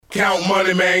Count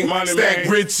money, man. Stack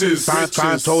riches.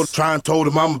 Try and told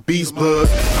him I'm a beast, bud.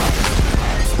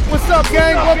 What's up,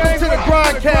 gang? Welcome to the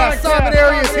GRINDcast. Simon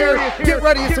Arias here. Get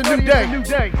ready, it's a new day.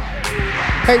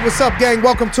 Hey, what's up, gang?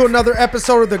 Welcome to another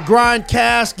episode of the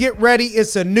GRINDcast. Get ready,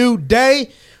 it's a new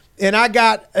day. And I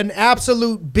got an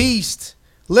absolute beast.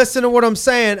 Listen to what I'm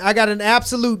saying. I got an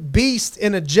absolute beast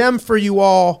and a gem for you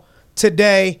all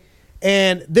today.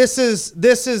 And this is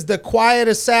the quiet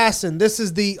assassin. This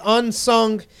is the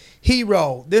unsung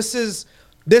hero. This is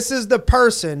the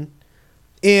person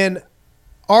in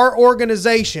our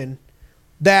organization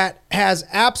that has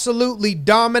absolutely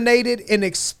dominated and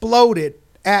exploded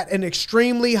at an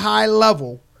extremely high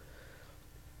level.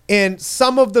 And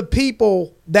some of the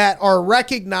people that are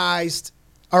recognized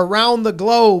around the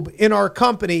globe in our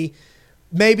company,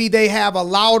 maybe they have a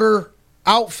louder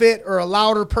outfit or a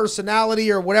louder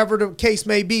personality or whatever the case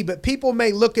may be, but people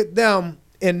may look at them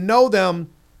and know them,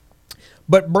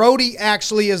 but Brody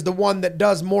actually is the one that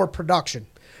does more production.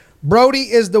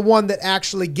 Brody is the one that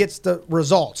actually gets the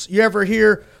results. You ever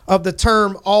hear of the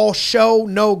term all show,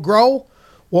 no grow?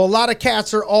 Well, a lot of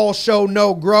cats are all show,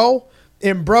 no grow,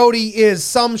 and Brody is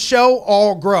some show,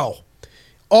 all grow.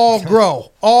 All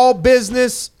grow, all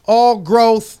business, all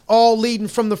growth, all leading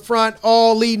from the front,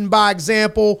 all leading by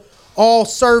example, all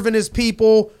serving his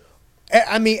people.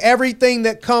 I mean, everything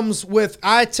that comes with,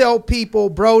 I tell people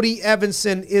Brody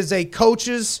Evanson is a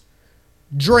coach's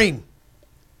dream.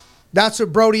 That's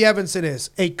what Brody Evanson is,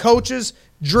 a coach's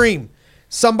dream.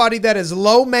 Somebody that is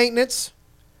low maintenance,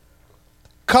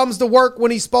 comes to work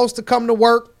when he's supposed to come to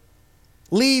work,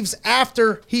 leaves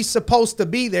after he's supposed to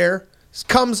be there,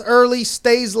 comes early,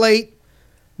 stays late,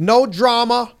 no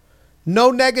drama,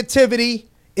 no negativity,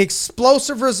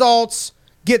 explosive results,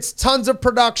 gets tons of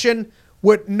production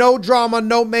with no drama,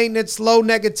 no maintenance, low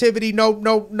negativity,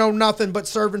 no nothing but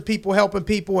serving people, helping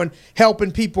people, and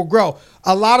helping people grow.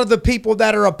 A lot of the people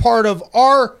that are a part of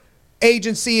our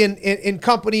agency and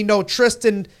company know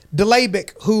Tristan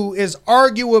Delabic, who is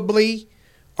arguably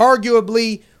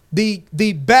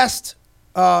the best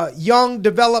young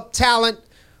developed talent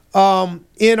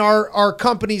in our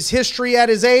company's history at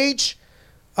his age.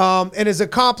 And has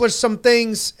accomplished some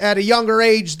things at a younger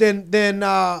age than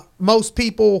most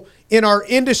people in our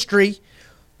industry,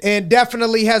 and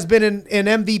definitely has been an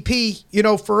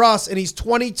MVP, for us. And he's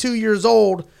 22 years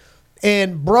old,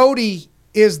 and Brody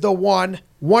is one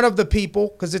of the people,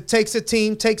 because it takes a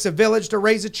team, takes a village to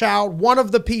raise a child. One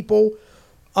of the people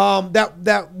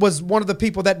that was one of the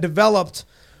people that developed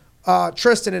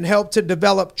Tristan and helped to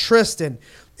develop Tristan.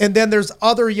 And then there's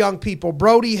other young people.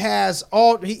 Brody has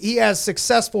he has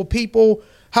successful people.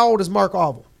 How old is Mark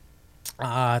Auble?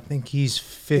 I think he's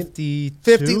 50.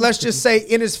 50, let's just say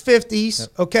in his 50s.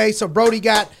 Yep. Okay, so Brody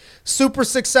got super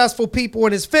successful people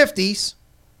in his 50s,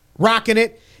 rocking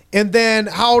it. And then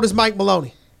how old is Mike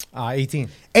Maloney? 18.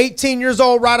 18 years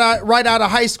old, right out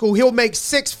of high school. He'll make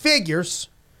six figures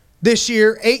this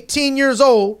year. 18 years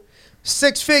old,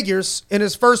 six figures in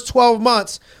his first 12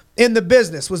 months. In the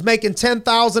business, was making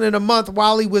 $10,000 in a month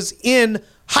while he was in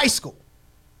high school.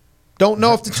 Don't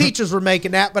know if the teachers were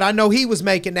making that, but I know he was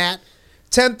making that.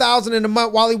 $10,000 in a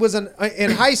month while he was in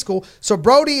high school. So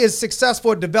Brody is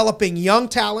successful at developing young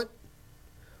talent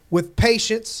with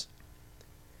patience,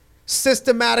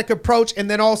 systematic approach, and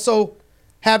then also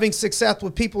having success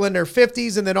with people in their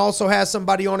 50s, and then also has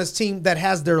somebody on his team that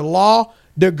has their law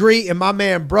degree. And my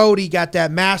man Brody got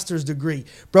that master's degree.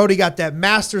 Brody got that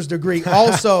master's degree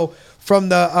also from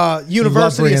the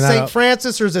University of St.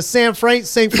 Francis, or is it St.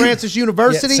 Francis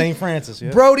University? Yeah, St. Francis,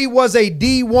 yeah. Brody was a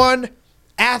D1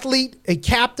 athlete, a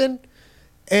captain,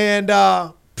 and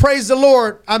praise the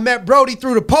Lord, I met Brody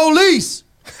through the police.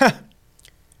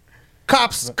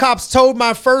 Cops towed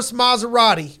my first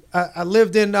Maserati. I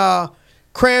lived in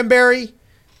Cranberry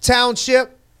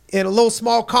Township in a little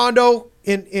small condo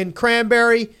in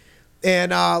Cranberry,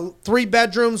 and 3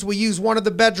 bedrooms. We used one of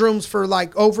the bedrooms for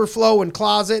like overflow and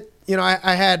closet.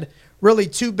 I had really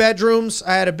 2 bedrooms.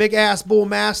 I had a big ass bull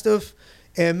mastiff,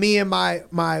 and me and my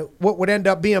what would end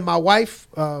up being my wife,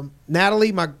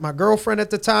 Natalie, my girlfriend at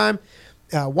the time,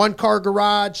 1-car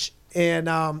garage. And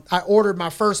I ordered my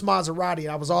first Maserati,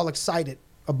 and I was all excited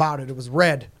about it. It was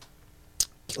red,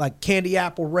 like candy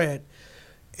apple red.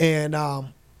 And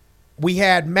we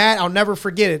had Matt, I'll never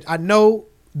forget it. I know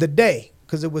the day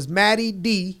because it was Matty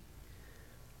D,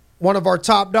 one of our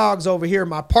top dogs over here,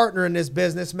 my partner in this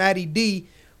business, Matty D.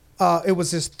 It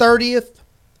was his 30th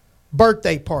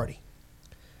birthday party.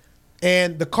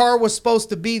 And the car was supposed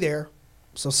to be there.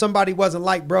 So somebody wasn't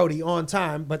like Brody on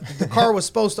time, but the car was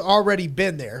supposed to already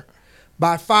been there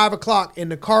by 5 o'clock,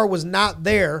 and the car was not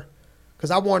there because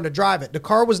I wanted to drive it. The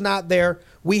car was not there.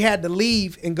 We had to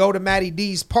leave and go to Matty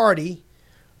D's party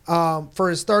for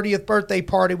his 30th birthday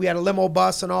party. We had a limo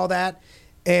bus and all that.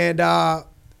 And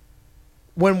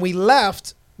when we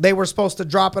left, they were supposed to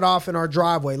drop it off in our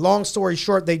driveway. Long story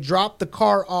short, they dropped the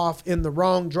car off in the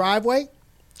wrong driveway,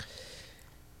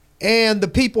 and the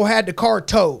people had the car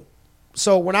towed.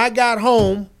 So when I got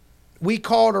home, we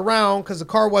called around because the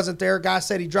car wasn't there. Guy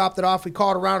said he dropped it off. We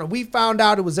called around, and we found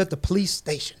out it was at the police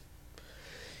station.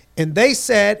 And they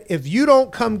said, if you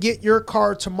don't come get your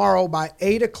car tomorrow by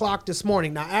 8 o'clock this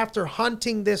morning. Now, after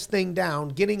hunting this thing down,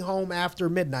 getting home after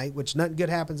midnight, which nothing good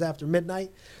happens after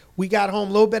midnight, we got home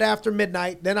a little bit after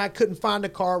midnight. Then I couldn't find the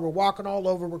car. We're walking all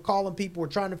over. We're calling people. We're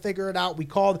trying to figure it out. We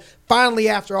called. Finally,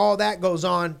 after all that goes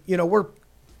on, we're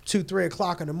 2, 3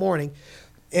 o'clock in the morning.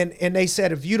 And they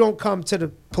said, if you don't come to the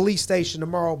police station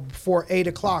tomorrow before 8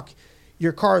 o'clock,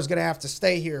 your car is going to have to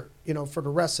stay here, for the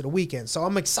rest of the weekend. So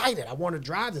I'm excited. I want to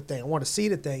drive the thing. I want to see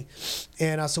the thing.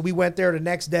 And so we went there the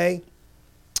next day,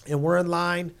 and we're in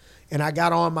line. And I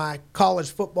got on my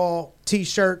college football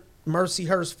T-shirt,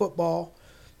 Mercyhurst football.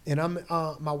 And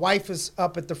my wife is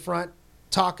up at the front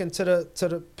talking to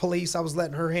the police. I was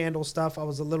letting her handle stuff. I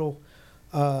was a little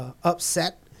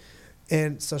upset.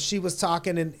 And so she was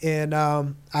talking, and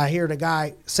I hear the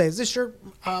guy say, "Is this your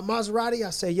Maserati?" I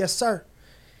say, "Yes, sir."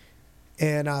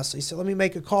 And so he said, "Let me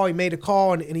make a call." He made a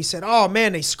call, and he said, "Oh,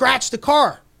 man, they scratched the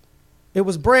car. It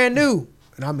was brand new."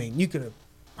 And I mean, you could have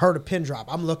heard a pin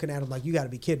drop. I'm looking at him like, you got to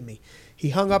be kidding me. He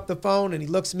hung up the phone, and he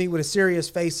looks at me with a serious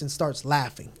face and starts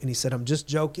laughing. And he said, "I'm just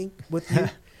joking with you.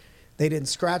 They didn't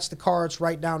scratch the car. It's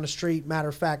right down the street. Matter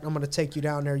of fact, I'm going to take you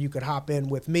down there. You could hop in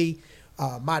with me.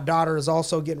 My daughter is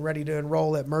also getting ready to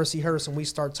enroll at Mercyhurst," and we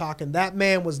start talking. That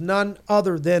man was none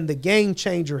other than the game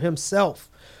changer himself,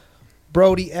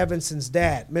 Brody Evanson's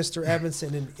dad, Mr.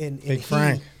 Evanson, and Big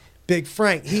Frank. Big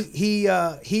Frank.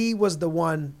 He was the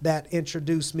one that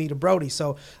introduced me to Brody.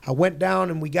 So I went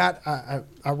down and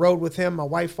I rode with him. My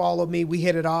wife followed me. We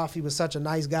hit it off. He was such a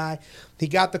nice guy. He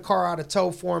got the car out of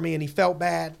tow for me, and he felt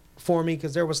bad for me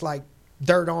because there was like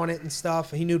dirt on it and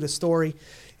stuff. He knew the story.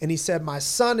 And he said, "My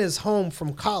son is home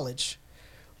from college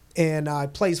and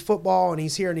plays football, and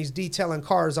he's here and he's detailing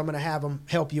cars. I'm going to have him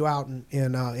help you out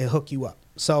and hook you up."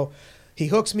 So he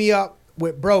hooks me up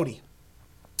with Brody.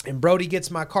 And Brody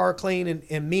gets my car clean,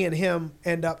 and me and him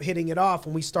end up hitting it off,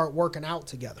 and we start working out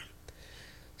together.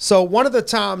 So one of the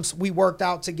times we worked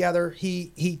out together,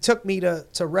 he took me to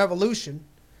Revolution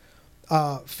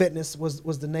Fitness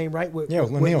was the name, right? With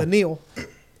Lanil.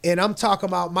 And I'm talking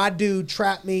about my dude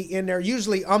trapped me in there.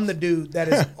 Usually I'm the dude that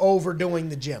is overdoing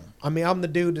the gym. I mean, I'm the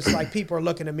dude that's like, people are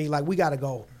looking at me like, we got to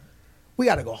go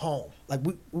home. Like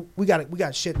we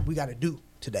got shit we got to do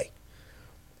today.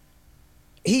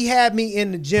 He had me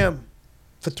in the gym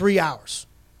for 3 hours.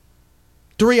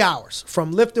 3 hours,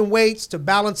 from lifting weights to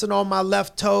balancing on my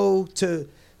left toe to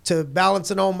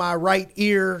balancing on my right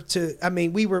ear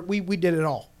we did it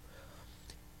all.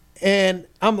 And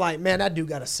I'm like, man, that dude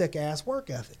got a sick ass work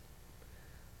ethic.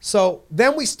 So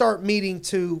then we start meeting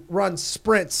to run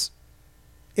sprints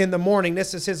in the morning.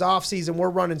 This is his off season.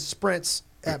 We're running sprints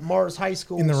at Mars High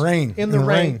School. In the rain. In the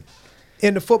rain.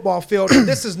 In the football field. And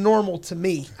this is normal to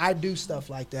me. I do stuff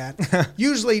like that.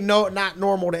 Usually not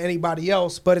normal to anybody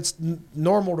else, but it's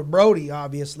normal to Brody,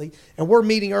 obviously. And we're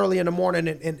meeting early in the morning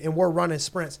and we're running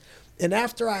sprints. And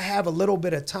after I have a little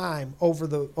bit of time over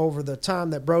the time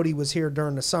that Brody was here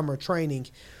during the summer training,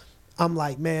 I'm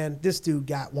like, man, this dude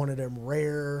got one of them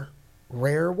rare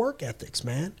work ethics,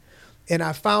 man. And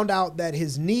I found out that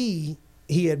his knee,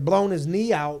 he had blown his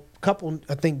knee out,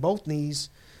 both knees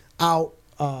out,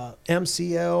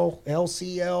 MCL,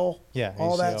 LCL,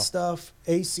 all that stuff,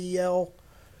 ACL,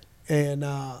 and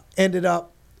ended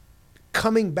up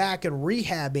coming back and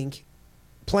rehabbing,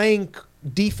 playing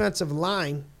defensive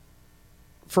line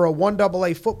for a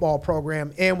 1AA football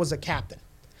program, and was a captain.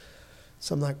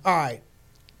 So I'm like, all right,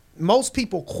 most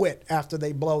people quit after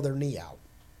they blow their knee out.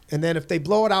 And then if they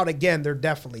blow it out again, they're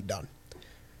definitely done.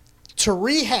 To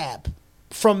rehab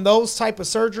from those type of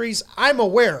surgeries, I'm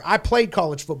aware. I played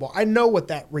college football. I know what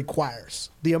that requires,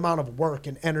 the amount of work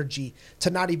and energy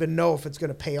to not even know if it's going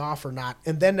to pay off or not,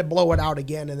 and then to blow it out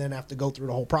again and then have to go through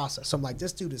the whole process. So I'm like,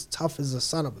 this dude is tough as a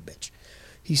son of a bitch.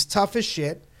 He's tough as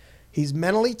shit. He's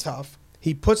mentally tough.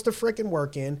 He puts the freaking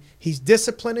work in. He's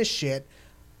disciplined as shit.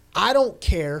 I don't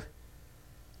care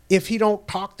if he don't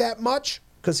talk that much,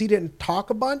 because he didn't talk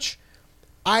a bunch.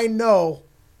 I know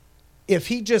if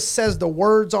he just says the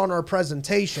words on our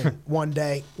presentation one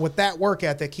day with that work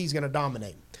ethic, he's going to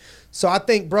dominate. So I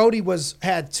think Brody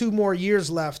had 2 more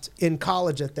years left in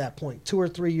college at that point, 2 or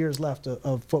 3 years left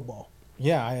of football.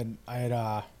 Yeah, I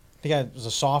had think I was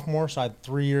a sophomore, so I had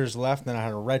 3 years left, and then I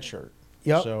had a red shirt.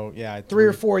 Yep. So, yeah. I had 3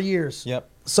 or 4 years. Yep.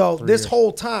 So 3 this years.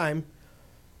 whole time,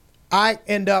 I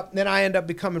end up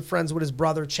becoming friends with his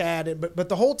brother, Chad. But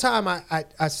the whole time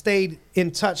I stayed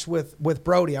in touch with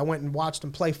Brody. I went and watched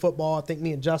him play football. I think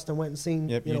me and Justin went and seen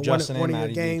one of your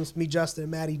games. Me, Justin,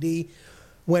 and Matty D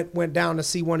went down to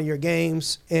see one of your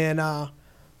games. And, I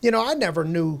never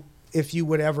knew if you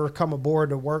would ever come aboard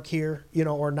to work here,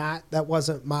 or not. That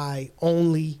wasn't my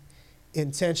only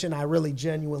intention. I really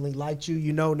genuinely liked you.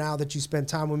 Now that you spend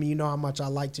time with me, you know how much I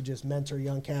like to just mentor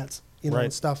young cats, right.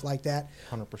 and stuff like that.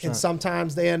 100%. And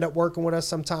sometimes they end up working with us,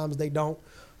 sometimes they don't.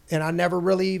 And I never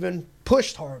really even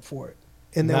pushed hard for it.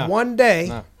 And then one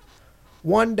day,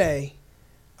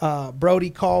 Brody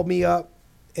called me up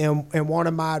and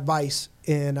wanted my advice,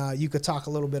 and you could talk a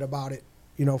little bit about it,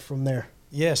 from there.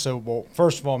 Yeah, so, well,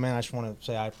 first of all, man, I just want to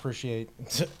say I appreciate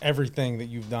everything that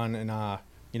you've done, and,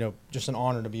 just an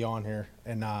honor to be on here.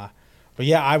 And, but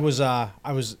yeah, I was a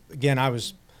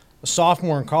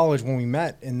sophomore in college when we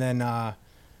met, and then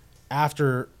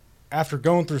after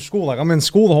going through school, like I'm in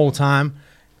school the whole time,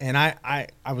 and I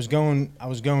was going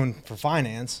for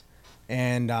finance,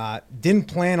 and didn't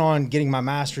plan on getting my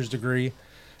master's degree,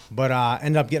 but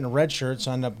ended up getting a red shirt,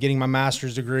 so I ended up getting my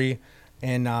master's degree.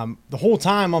 And the whole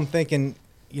time I'm thinking,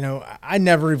 I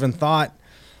never even thought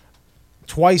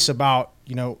twice about,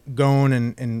 going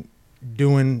and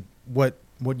doing what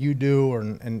you do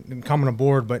and coming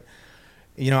aboard. But,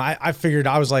 I figured,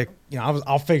 I was like,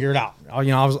 I'll figure it out.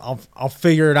 I'll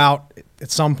figure it out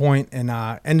at some point, and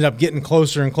ended up getting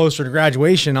closer and closer to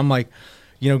graduation. I'm like,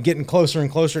 getting closer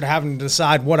and closer to having to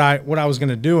decide what I was going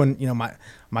to do. And,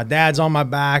 my dad's on my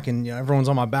back, and everyone's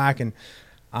on my back. And,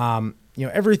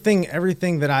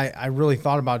 everything that I really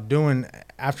thought about doing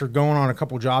after going on a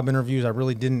couple job interviews, I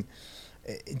really didn't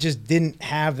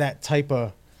have that type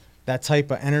of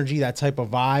energy, that type of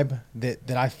vibe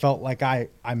that I felt like I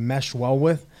meshed well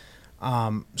with.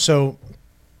 So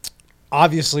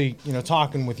obviously,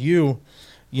 talking with you,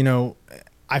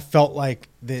 I felt like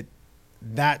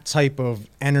that type of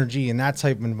energy and that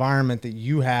type of environment that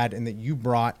you had and that you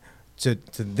brought to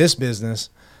this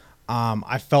business,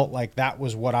 I felt like that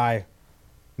was what I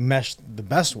meshed the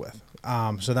best with.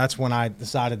 So that's when I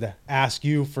decided to ask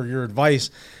you for your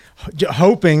advice,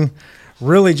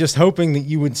 really just hoping that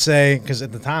you would say, because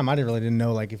at the time I didn't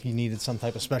know like if you needed some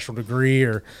type of special degree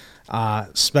or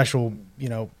special,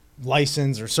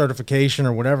 license or certification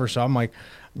or whatever. So I'm like,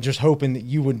 just hoping that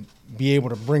you would be able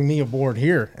to bring me aboard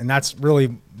here. And that's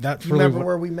really remember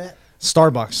where we met?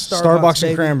 Starbucks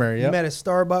and Cranberry. Yep. We met at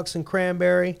Starbucks and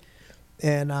Cranberry.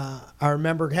 And I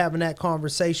remember having that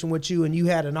conversation with you, and you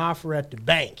had an offer at the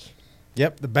bank.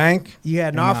 Yep, the bank. You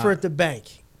had an offer at the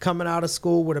bank. Coming out of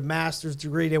school with a master's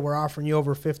degree, they were offering you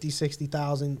over $50,000,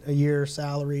 $60,000 a year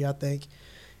salary, I think.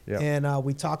 Yep. And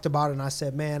we talked about it, and I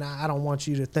said, man, I don't want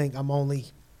you to think I'm only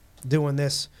doing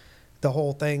this, the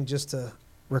whole thing, just to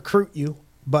recruit you.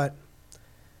 But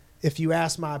if you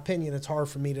ask my opinion, it's hard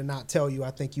for me to not tell you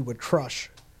I think you would crush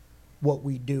what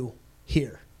we do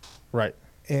here. Right.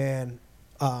 And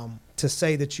to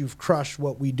say that you've crushed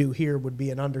what we do here would be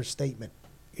an understatement.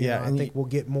 I think we'll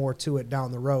get more to it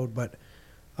down the road, but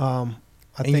I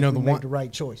think we made the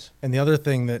right choice. And the other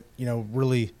thing that,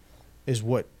 really is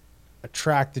what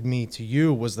attracted me to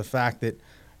you was the fact that,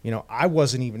 I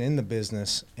wasn't even in the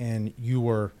business and you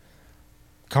were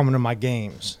coming to my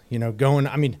games,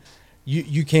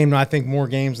 you came to, I think, more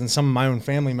games than some of my own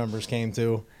family members came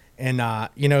to. And,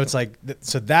 it's like,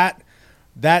 so that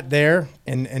there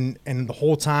and the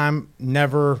whole time,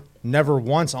 never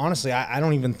once, honestly, I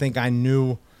don't even think I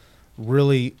knew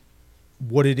really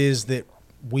what it is that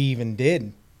we even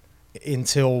did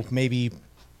until maybe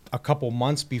a couple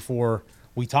months before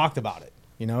we talked about it,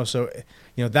 so,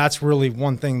 that's really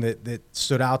one thing that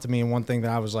stood out to me. And one thing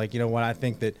that I was like, I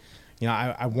think that,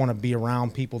 I want to be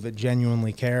around people that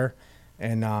genuinely care.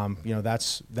 And,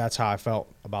 that's how I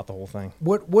felt about the whole thing.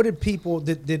 What did people,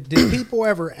 did people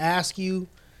ever ask you,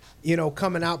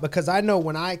 coming out? Because I know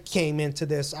when I came into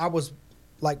this, I was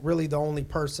like really the only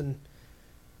person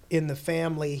in the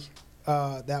family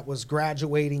that was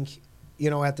graduating,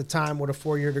 at the time with a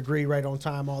 4-year degree, right on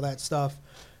time, all that stuff.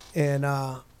 And,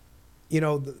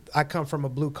 I come from a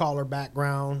blue collar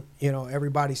background,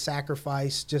 everybody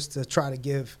sacrificed just to try to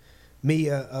give me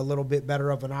a little bit better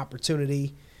of an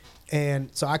opportunity. And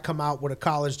so I come out with a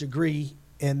college degree,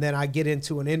 and then I get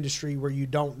into an industry where you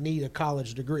don't need a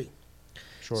college degree.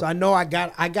 Sure. So I know I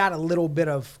got a little bit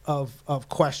of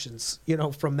questions,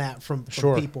 from that, from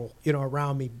people,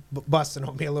 around me, busting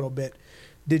on me a little bit.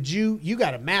 Did you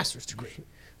got a master's degree?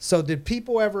 So did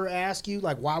people ever ask you,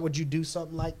 like, why would you do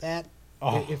something like that?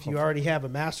 if you already have a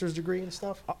master's degree and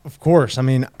stuff? Of course. I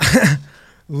mean,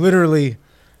 literally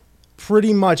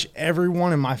pretty much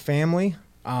everyone in my family,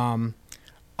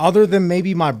 other than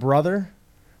maybe my brother,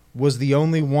 was the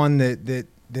only one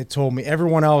that told me.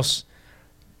 Everyone else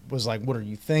was like, what are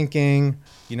you thinking?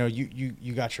 You know,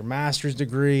 you got your master's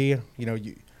degree, you know,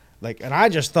 and I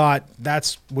just thought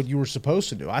that's what you were supposed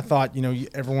to do. I thought, you know,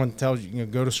 everyone tells you, you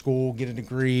know, go to school, get a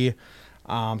degree.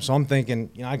 So I'm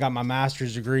thinking, you know, I got my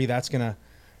master's degree. That's going to,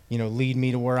 you know, lead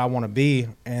me to where I want to be.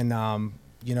 And,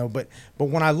 you know, but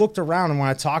when I looked around and when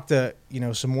I talked to, you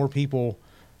know, some more people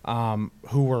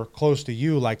who were close to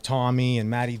you, like Tommy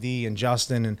and Matty D and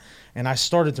Justin, and I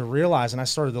started to realize, and I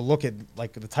started to look at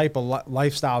like the type of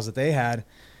lifestyles that they had,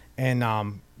 and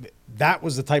that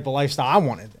was the type of lifestyle I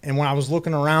wanted. And when I was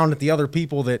looking around at the other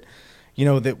people that, you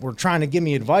know, that were trying to give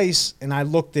me advice, and I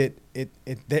looked at it,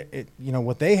 you know,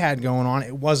 what they had going on,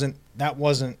 that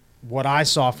wasn't what I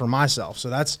saw for myself. So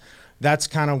that's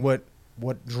kind of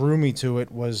what drew me to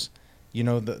it was, you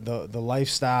know, the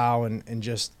lifestyle and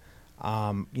just,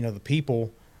 you know, the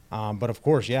people. But of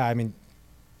course, yeah, I mean,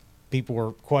 people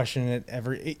were questioning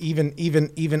it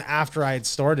even after I had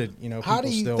started, you know. How do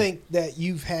you think that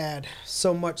you've had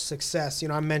so much success? You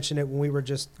know, I mentioned it when we were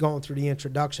just going through the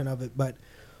introduction of it, but,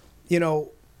 you know,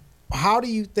 how do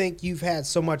you think you've had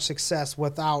so much success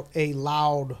without a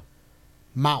loud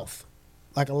mouth,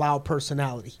 like a loud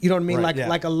personality? You know what I mean? Right,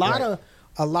 Like a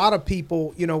lot of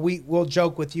people, you know, we'll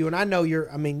joke with you, and I know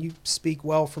you speak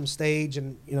well from stage,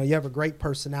 and, you know, you have a great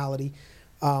personality,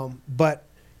 but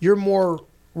you're more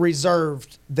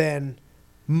reserved than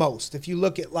most. If you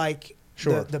look at like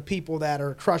Sure. the people that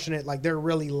are crushing it, like they're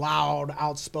really loud,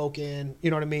 outspoken, you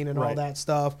know what I mean, and all Right. that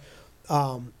stuff.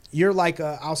 You're like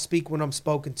I'll speak when I'm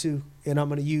spoken to, and I'm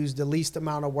going to use the least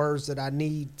amount of words that I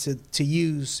need to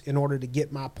use in order to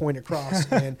get my point across.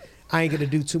 And I ain't going to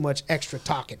do too much extra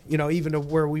talking, you know, even to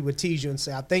where we would tease you and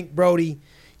say, I think Brody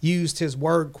used his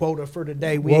word quota for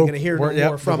today. We ain't going to hear no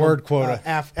more from the word him, quota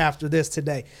after this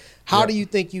today. How do you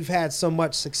think you've had so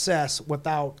much success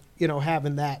without, you know,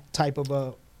 having that type of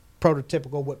a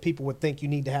prototypical, what people would think you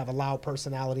need to have, a loud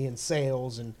personality in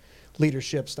sales and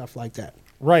leadership, stuff like that?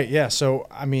 Right. Yeah. So,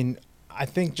 I mean, I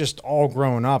think just all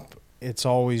growing up, it's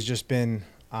always just been,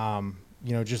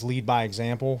 you know, just lead by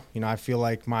example. You know, I feel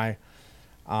like my,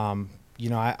 you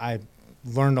know, I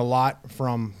learned a lot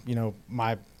from, you know,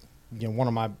 one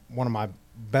of my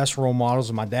best role models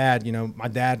is my dad. You know, my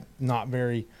dad, not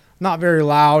very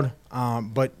loud,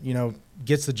 but, you know,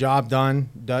 gets the job done,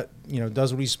 you know,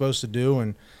 does what he's supposed to do.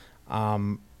 And,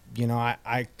 you know,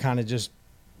 I kind of just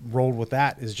rolled with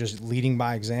that, is just leading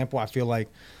by example. I feel like,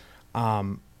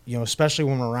 you know, especially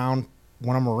when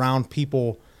I'm around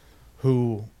people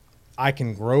who I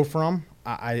can grow from,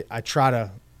 I try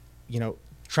to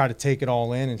take it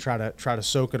all in and try to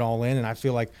soak it all in. And I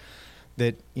feel like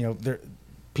that, you know,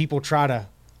 people try to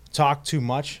talk too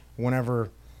much whenever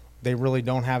they really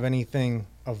don't have anything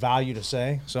of value to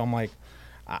say. So I'm like,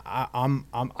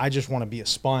 I just want to be a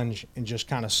sponge and just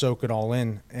kind of soak it all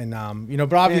in. And, you know,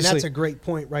 but obviously. And that's a great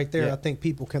point right there. Yeah. I think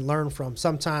people can learn from.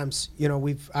 Sometimes, you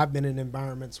know, I've been in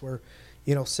environments where,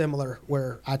 you know, similar,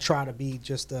 where I try to be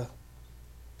just a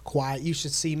quiet. You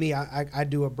should see me. I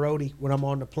do a Brody when I'm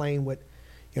on the plane with,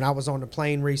 you know, I was on the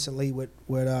plane recently with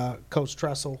Coach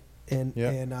Tressel,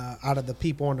 and out of the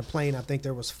people on the plane, I think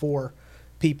there was 4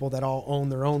 people that all own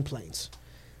their own planes.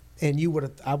 And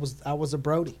I was a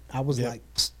Brody. I was like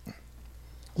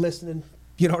listening,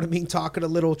 you know what I mean? Talking a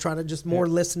little, trying to just more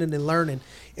listening and learning.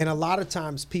 And a lot of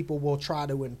times people will try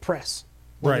to impress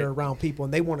when they're around people,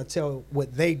 and they want to tell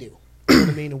what they do, you know what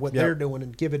I mean? And what they're doing,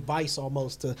 and give advice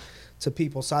almost to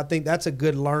people. So I think that's a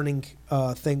good learning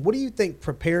thing. What do you think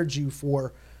prepared you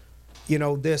for, you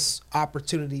know, this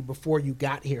opportunity before you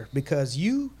got here? Because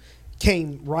you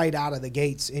came right out of the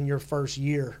gates in your first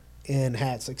year and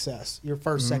had success. Your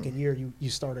first, second year, you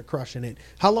started crushing it.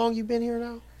 How long you been here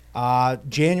now?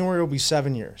 January will be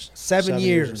 7 years. 7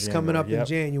 years coming up in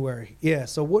January. Yeah.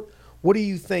 So what do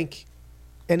you think,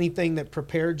 anything that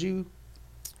prepared you?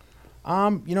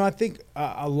 You know, I think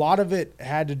a lot of it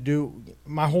had to do,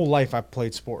 my whole life I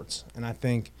played sports. And I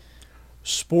think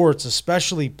sports,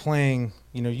 especially playing,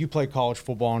 you know, you play college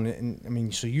football, and I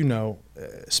mean, so you know,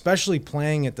 especially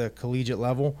playing at the collegiate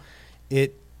level,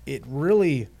 it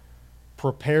really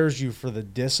prepares you for the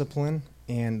discipline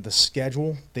and the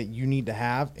schedule that you need to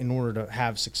have in order to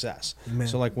have success. Amen.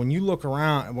 So like when you look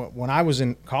around, when I was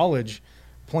in college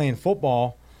playing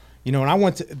football, you know,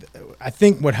 and I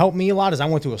think what helped me a lot is I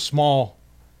went to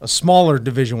a smaller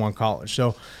Division I college.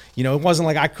 So, you know, it wasn't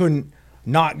like I couldn't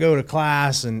not go to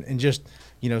class and just,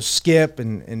 skip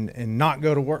and not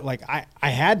go to work. Like I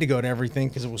had to go to everything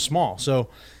because it was small. So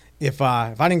if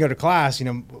I didn't go to class,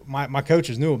 my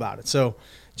coaches knew about it. So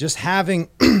just having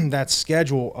that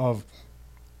schedule of,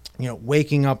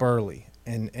 waking up early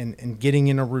and getting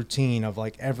in a routine of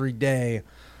like every day,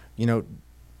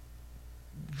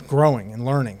 growing and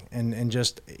learning and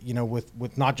just,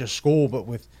 with not just school, but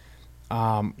with,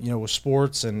 with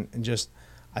sports and just,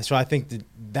 so I think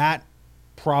that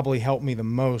probably helped me the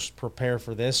most prepare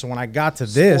for this. So when I got to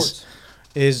this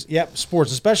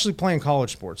sports, especially playing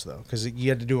college sports though, because you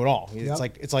had to do it all. Yep.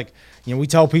 It's like we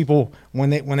tell people when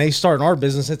they start in our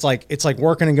business, it's like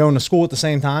working and going to school at the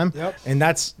same time. Yep. And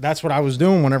that's what I was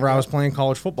doing whenever I was playing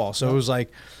college football. So it was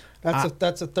like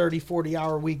that's a 30-40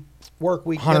 hour work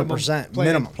week 100%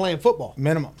 minimum playing football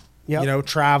minimum. Yep.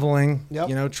 Traveling,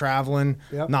 Yep. traveling,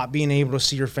 Yep. not being able to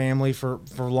see your family for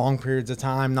long periods of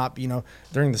time, not,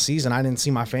 during the season, I didn't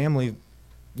see my family,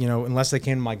 unless they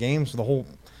came to my games for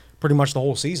pretty much the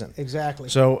whole season. Exactly.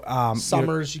 So,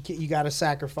 summers, you got to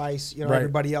sacrifice, Right.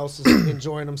 everybody else is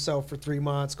enjoying themselves for 3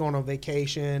 months, going on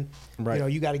vacation. Right.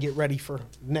 You got to get ready for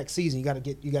next season. You got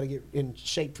to get in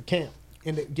shape for camp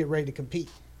and to get ready to compete.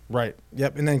 Right.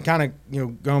 Yep. And then kind of,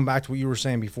 going back to what you were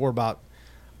saying before about,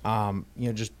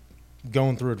 just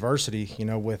going through adversity,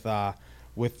 with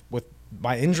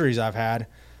my injuries I've had,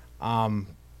 going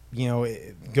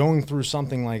through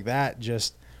something like that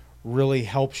just really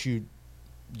helps you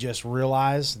just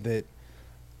realize that,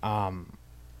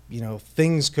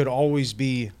 things could always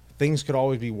be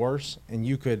worse, and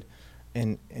you could,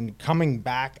 and coming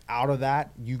back out of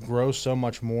that, you grow so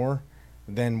much more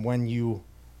than when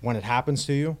it happens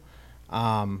to you.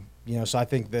 So I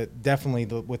think that definitely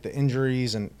with the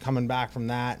injuries and coming back from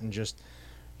that and just,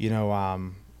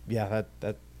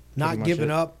 that not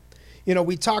giving up.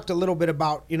 We talked a little bit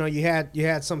about, you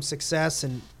had some success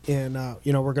and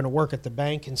we're going to work at the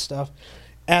bank and stuff.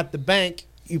 At the bank,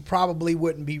 you probably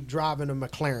wouldn't be driving a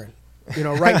McLaren.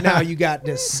 Right now you got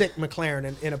this sick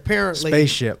McLaren and apparently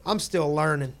spaceship. I'm still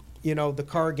learning, the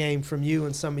car game from you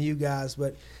and some of you guys,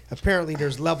 but apparently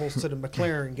there's levels to the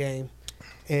McLaren game.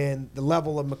 And the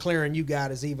level of McLaren you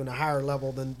got is even a higher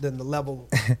level than the level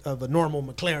of a normal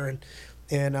McLaren.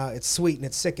 And it's sweet and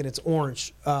it's sick and it's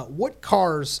orange. How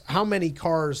many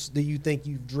cars do you think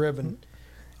you've driven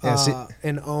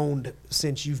and owned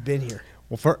since you've been here?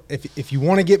 Well, if you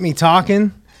want to get me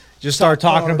talking, just start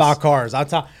talking about cars. I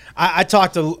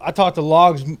talk to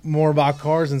Logs more about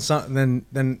cars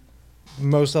than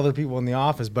most other people in the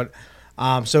office. But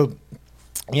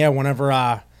whenever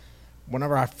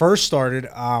I first started,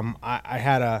 I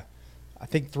had I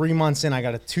think 3 months in, I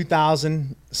got a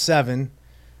 2007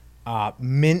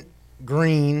 mint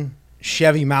green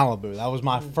Chevy Malibu. That was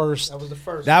my first. That was the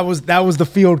first. That was the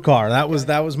field car. That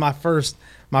was my first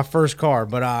car.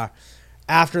 But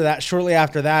after that, shortly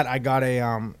after that, I got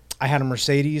I had a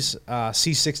Mercedes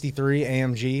C63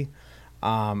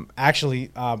 AMG. Actually,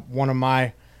 one of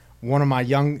my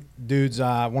young dudes,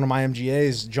 one of my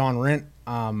MGAs, John Rent.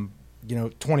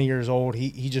 20 years old.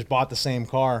 He just bought the same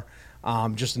car,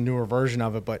 just a newer version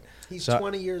of it. But he's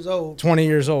 20 years old. 20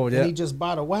 years old. Yeah. And he just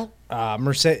bought a what?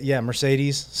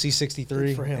 Mercedes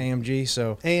C63 for him. AMG.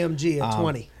 So AMG at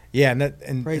 20. Yeah,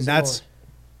 and that's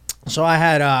so I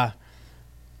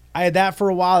had that for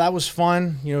a while. That was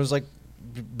fun. It was like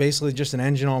basically just an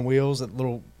engine on wheels, that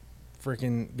little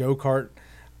freaking go-kart.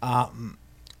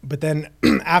 But then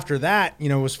after that,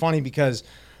 it was funny because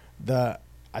I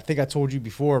think I told you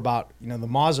before about, the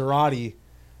Maserati,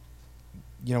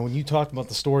 when you talked about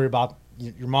the story about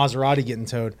your Maserati getting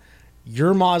towed,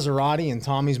 your Maserati and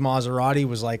Tommy's Maserati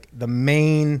was like the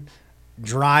main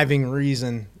driving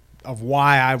reason of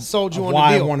why I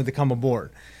wanted to come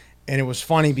aboard. And it was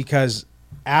funny because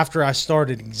after I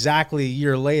started, exactly a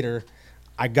year later,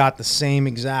 I got the same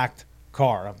exact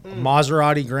car, a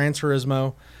Maserati Gran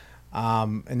Turismo.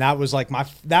 And that was like my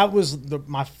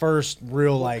first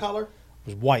real What color? It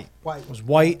was white. White. It was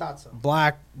white, I thought so.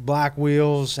 black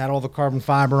wheels, had all the carbon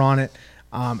fiber on it.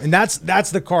 And that's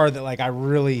the car that like I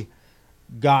really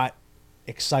got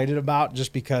excited about,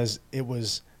 just because it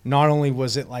was, not only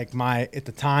was it like at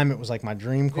the time it was like my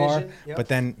dream car, Yep. but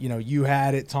then, you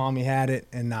had it, Tommy had it.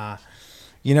 And,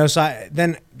 so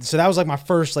that was like my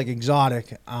first like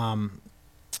exotic.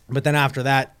 But then after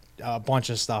that, a bunch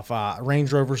of stuff,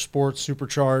 Range Rover Sport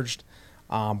Supercharged,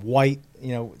 white,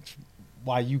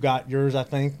 why you got yours, I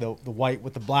think the white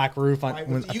with the black roof. You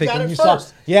got it you first.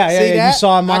 Saw, yeah. You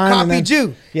saw mine. I copied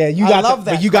you. Yeah, you I got love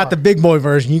that but you car. got the big boy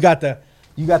version. You got the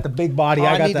big body.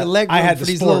 I need the leg room I had for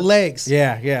the these sport. little legs.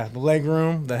 Yeah, the leg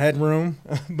room, the head room.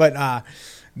 But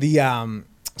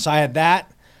so I had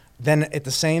that. then at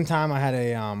the same time, I had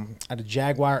a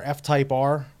Jaguar F-Type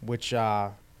R, which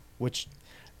that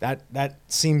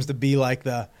seems to be like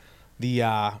the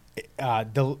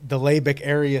Labic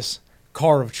Arius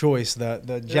car of choice.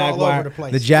 The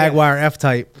Jaguar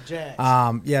F-Type.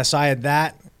 Yeah, so I had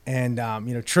that,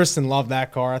 and Tristan loved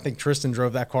that car. I think Tristan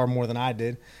drove that car more than I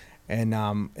did. And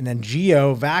then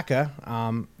Gio Vaca,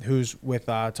 who's with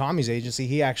Tommy's agency,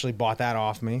 he actually bought that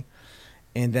off me.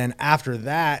 And then after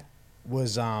that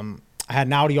was I had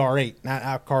an Audi R8.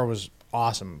 That car was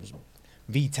awesome. It was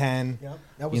V10, yep,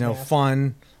 that was nasty.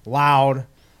 Fun, loud,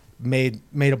 made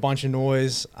a bunch of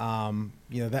noise.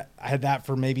 That I had that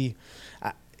for maybe.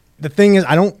 The thing is,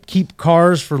 I don't keep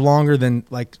cars for longer than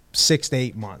like 6 to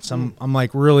 8 months. I'm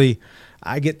like really,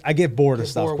 I get bored of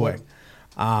stuff quick.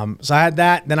 So I had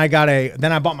that. Then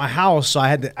I bought my house, so I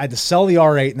had to sell the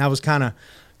R8, and that was kind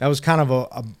of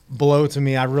a blow to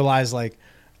me. I realized like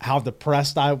how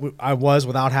depressed I was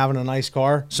without having a nice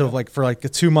car. So like for like a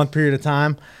 2-month period of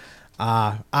time,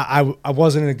 I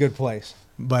wasn't in a good place.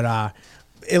 But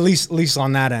at least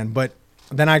on that end. But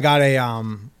then I got a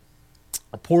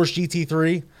Porsche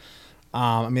GT3.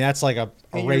 That's like a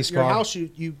race car. Your house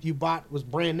you bought was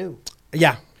brand new.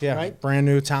 Yeah, right? Brand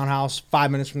new townhouse,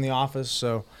 5 minutes from the office.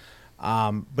 So,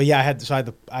 but yeah, I had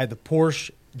the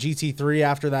Porsche GT3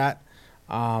 after that.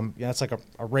 It's like a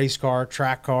race car,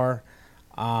 track car.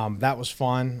 That was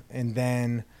fun, and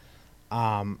then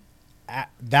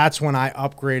that's when I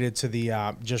upgraded to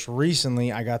the just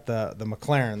recently I got the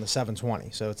McLaren, the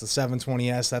 720. So it's the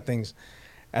 720S. That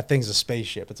thing's a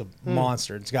spaceship. It's a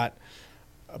monster. It's got.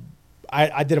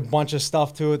 I did a bunch of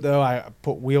stuff to it though. I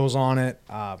put wheels on it.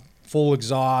 Full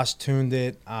exhaust, tuned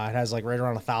it. It has like right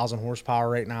around 1,000 horsepower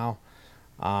right now.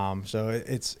 So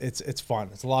it's fun.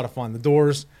 It's a lot of fun. The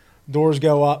doors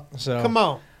go up. So come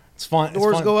on, it's fun.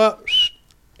 Doors go up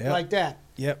yep. like that.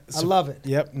 Yep, I love it.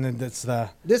 Yep, and then that's the.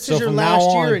 This is your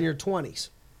last year in your 20s.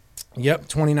 Yep,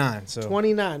 29. So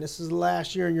 29. This is the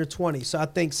last year in your 20s. So I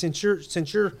think since you're.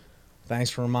 Thanks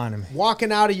for reminding me.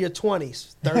 Walking out of your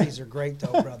 20s. 30s are great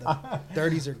though, brother.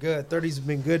 30s are good. 30s have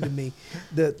been good to me.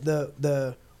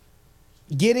 The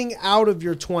getting out of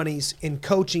your 20s and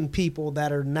coaching people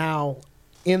that are now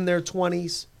in their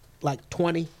 20s, like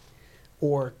 20,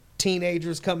 or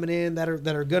teenagers coming in that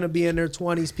are going to be in their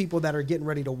 20s, people that are getting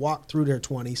ready to walk through their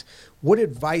 20s. What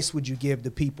advice would you give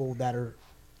to people that are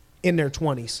in their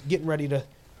 20s, getting ready to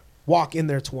walk in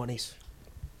their 20s?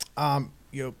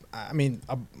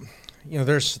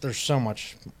 There's so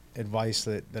much advice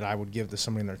that I would give to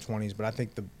somebody in their 20s, but I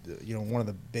think one of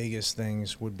the biggest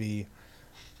things would be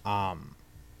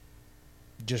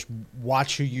just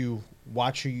watch who you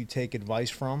take advice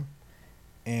from,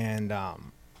 and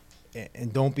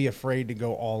don't be afraid to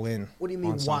go all in. What do you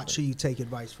mean watch who you take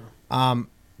advice from? One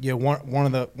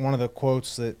of the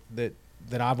quotes that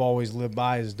I've always lived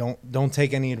by is don't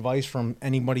take any advice from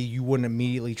anybody you wouldn't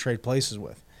immediately trade places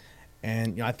with.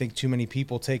 And I think too many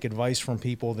people take advice from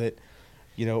people that,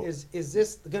 Is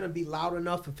this going to be loud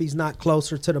enough if he's not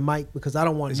closer to the mic? Because I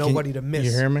don't want nobody to miss.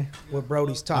 You hear me? What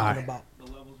Brody's talking about. The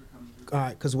levels are coming through. All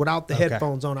right, because without the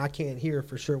headphones on, I can't hear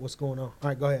for sure what's going on. All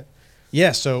right, go ahead.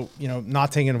 Yeah, so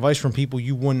not taking advice from people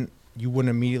you wouldn't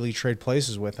immediately trade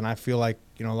places with, and I feel like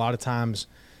a lot of times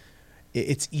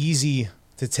it's easy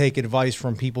to take advice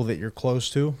from people that you're close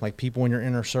to, like people in your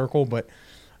inner circle, but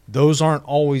those aren't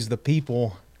always the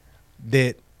people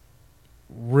that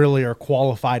really are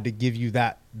qualified to give you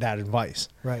that advice.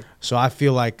 Right. So I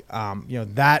feel like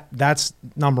that's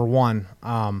number one.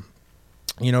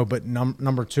 But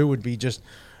number two would be just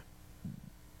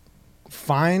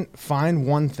find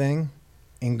one thing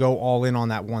and go all in on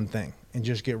that one thing and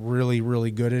just get really,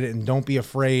 really good at it, and don't be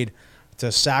afraid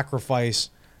to sacrifice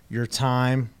your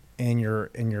time and your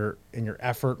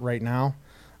effort right now,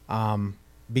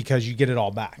 because you get it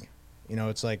all back.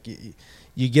 It's like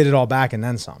you get it all back and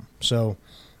then some. So,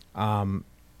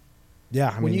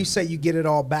 when you say you get it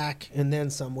all back and then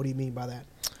some, what do you mean by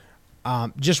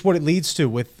that? Just what it leads to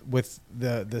with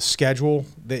the schedule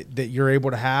that you're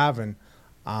able to have, and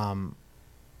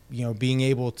being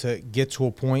able to get to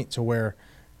a point to where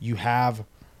you have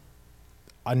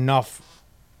enough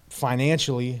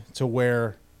financially to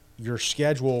where your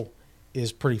schedule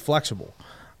is pretty flexible.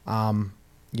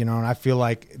 And I feel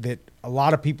like that a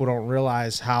lot of people don't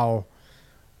realize how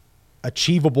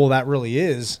achievable that really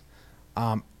is.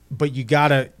 But you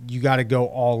gotta go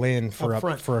all in for a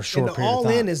short period of time. All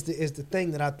in is the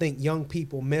thing that I think young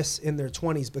people miss in their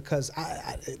 20s, because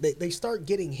they start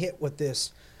getting hit with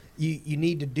this. you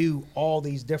need to do all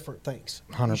these different things.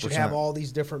 100%. You should have all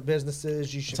these different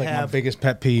businesses. You should It's like have my biggest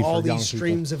pet peeve all for young these people.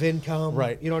 streams of income.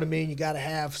 Right. You know what I mean? You got to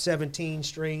have 17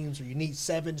 streams, or you need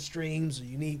 7 streams, or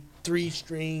you need 3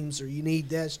 streams, or you need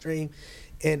that stream.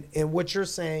 And what you're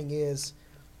saying is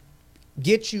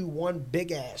get you one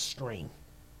big ass stream.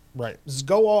 Right. Just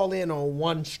go all in on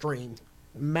one stream,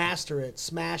 master it,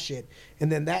 smash it,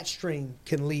 and then that stream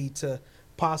can lead to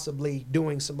possibly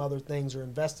doing some other things or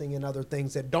investing in other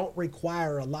things that don't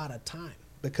require a lot of time.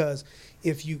 Because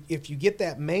if you get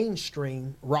that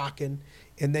mainstream rocking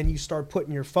and then you start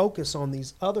putting your focus on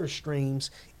these other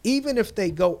streams, even if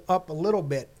they go up a little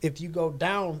bit, if you go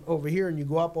down over here and you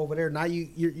go up over there, now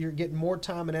you're getting more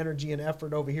time and energy and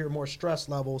effort over here, more stress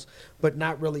levels, but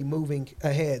not really moving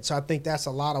ahead. So I think that's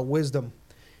a lot of wisdom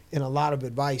and a lot of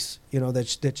advice,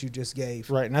 that you just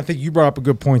gave. Right, and I think you brought up a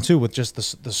good point too with just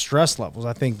the stress levels.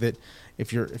 I think that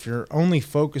if you're only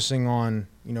focusing on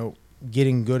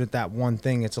getting good at that one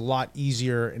thing, it's a lot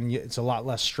easier and it's a lot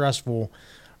less stressful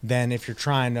than if you're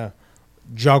trying to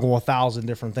juggle 1,000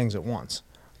 different things at once.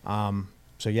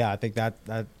 So yeah, I think that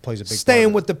plays a big Staying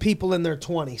part. with the people in their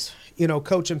 20s,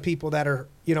 coaching people that are,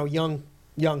 young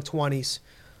 20s.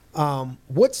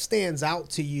 What stands out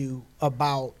to you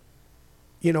about,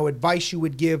 advice you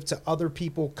would give to other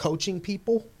people coaching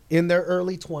people in their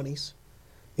early 20s?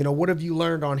 What have you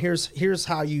learned on here's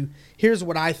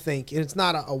what I think, and it's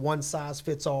not a one size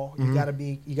fits all. You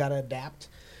gotta adapt.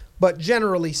 But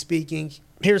generally speaking,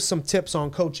 here's some tips on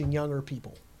coaching younger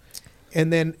people.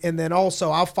 And then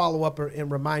also I'll follow up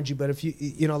and remind you, but if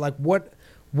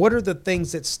what are the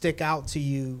things that stick out to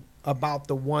you about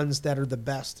the ones that are the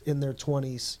best in their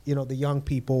 20s, the young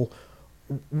people?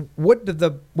 What do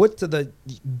the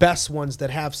best ones that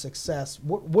have success,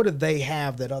 what do they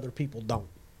have that other people don't?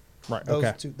 Right.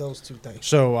 Those two things.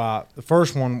 So the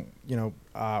first one,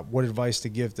 what advice to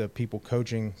give to people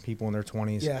coaching people in their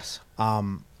 20s? Yes.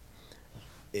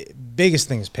 Biggest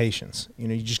thing is patience.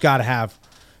 You just got to have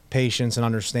patience and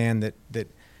understand that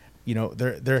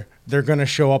they're going to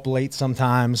show up late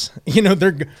sometimes.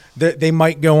 They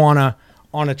might go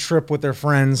on a trip with their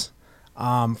friends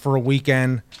for a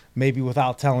weekend, maybe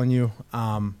without telling you.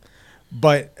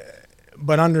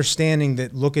 But understanding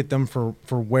that, look at them for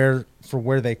where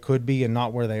they could be and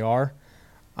not where they are.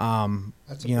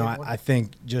 That's a big one. I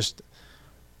think just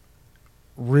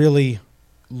really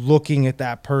looking at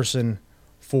that person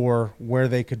for where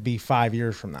they could be 5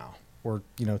 years from now, or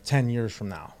 10 years from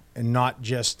now, and not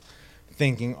just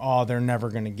thinking, oh, they're never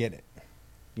going to get it.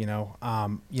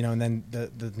 And then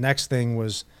the next thing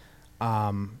was,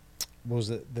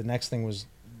 the next thing was.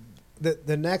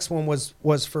 The next one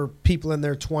was for people in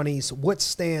their 20s. What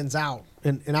stands out?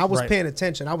 And I was paying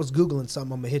attention. I was Googling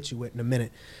something I'm going to hit you with in a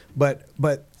minute. But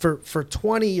for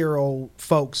 20-year-old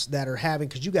folks that are having,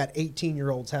 because you got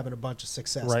 18-year-olds having a bunch of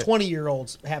success. Right.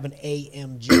 20-year-olds having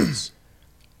AMGs.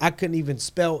 I couldn't even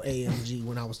spell AMG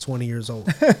when I was 20 years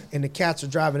old. And the cats are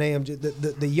driving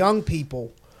AMG. The young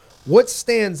people, what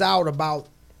stands out about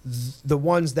the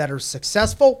ones that are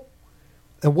successful?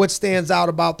 And what stands out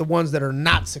about the ones that are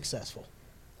not successful?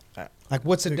 Like,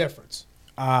 what's the difference?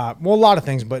 Well, a lot of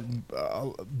things, but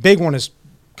big one is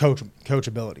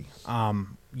coachability.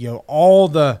 All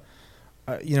the,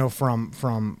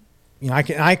 from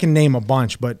I can name a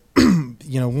bunch, but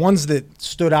ones that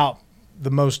stood out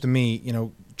the most to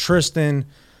me, Tristan,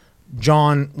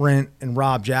 John Rent, and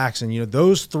Rob Jackson.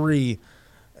 Those three,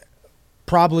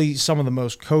 probably some of the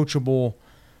most coachable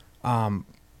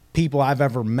people I've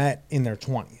ever met in their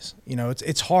 20s.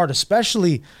 It's hard,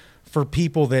 especially for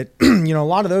people that a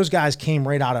lot of those guys came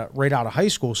right out of high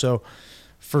school. So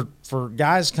for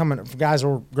guys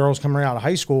or girls coming right out of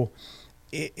high school,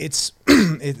 it's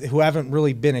who haven't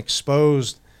really been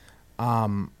exposed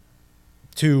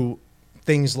to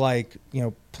things like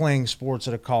playing sports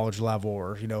at a college level,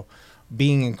 or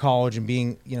being in college and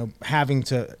being having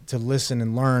to listen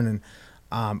and learn. And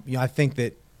I think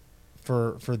that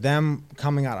for them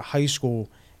coming out of high school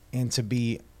and to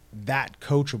be that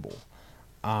coachable,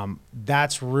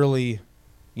 that's really,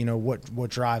 what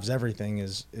drives everything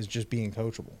is just being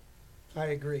coachable. I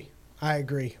agree.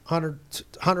 100%,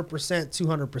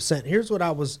 200%. Here's what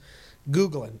I was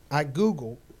Googling. I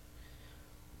Googled,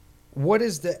 what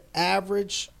is the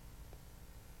average,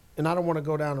 and I don't want to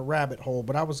go down a rabbit hole,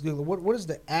 but I was Googling, what is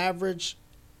the average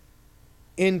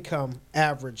income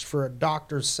average for a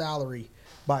doctor's salary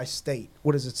by state?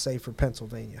 What does it say for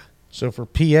Pennsylvania? So for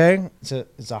PA, it's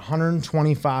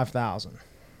 $125,000.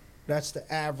 That's the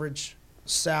average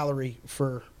salary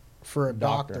for a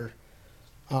doctor.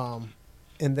 And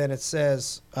then it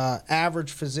says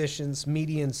average physician's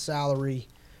median salary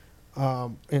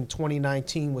in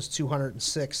 2019 was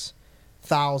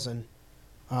 206,000.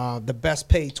 The best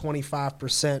paid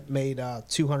 25% made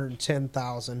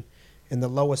 210,000, and the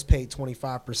lowest paid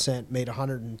 25% made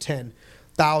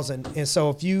 110,000. And so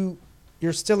if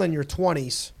you're still in your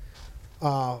 20s,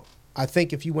 I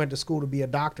think if you went to school to be a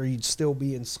doctor, you'd still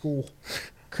be in school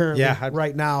currently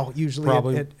right now,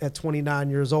 usually at 29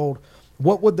 years old.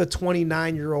 What would the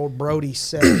 29-year-old Brody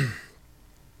say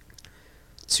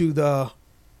to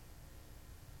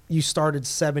you started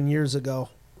 7 years ago,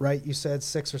 right? You said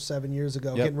 6 or 7 years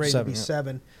ago, getting ready to be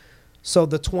 7. So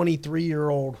the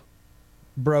 23-year-old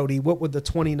Brody, what would the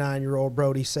 29-year-old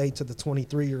Brody say to the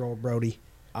 23-year-old Brody?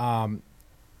 Well,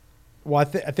 I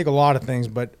think a lot of things,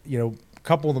 but, a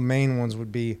couple of the main ones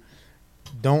would be,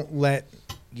 don't let,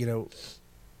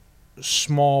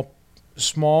 small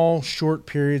short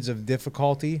periods of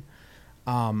difficulty,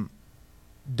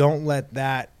 don't let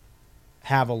that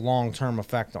have a long-term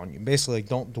effect on you. Basically,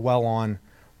 don't dwell on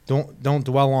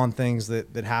things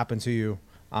that happen to you,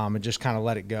 and just kind of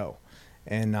let it go.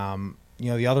 And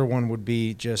the other one would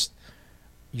be just,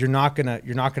 you're not gonna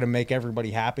make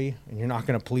everybody happy, and you're not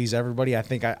gonna please everybody. I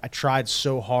think I tried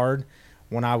so hard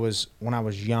when I was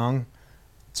young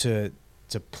to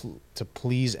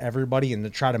please everybody and to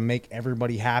try to make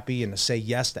everybody happy and to say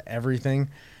yes to everything.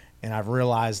 And I've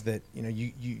realized that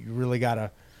you really gotta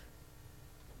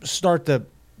start to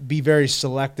be very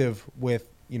selective with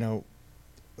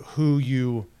who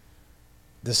you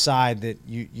decide that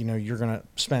you're gonna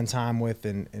spend time with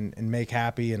and make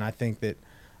happy. And I think that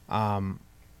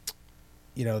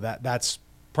that's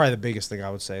probably the biggest thing I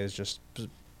would say is just.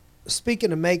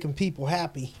 Speaking of making people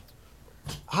happy,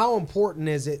 how important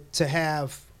is it to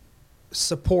have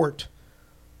support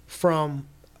from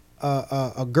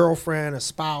a girlfriend, a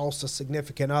spouse, a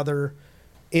significant other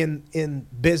in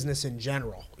business in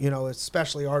general,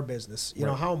 especially our business?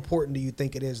 Right. How important do you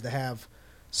think it is to have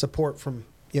support from,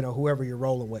 whoever you're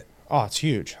rolling with? Oh, it's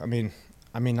huge. I mean,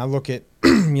 I look at,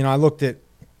 I looked at,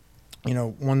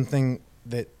 one thing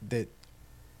that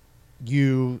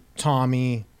you,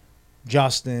 Tommy,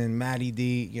 Justin, Matty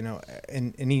D,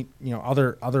 and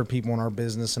other people in our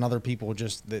business and other people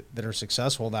just that are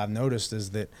successful that I've noticed is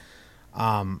that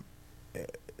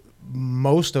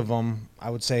most of them, I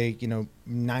would say,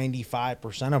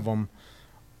 95% of them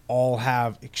all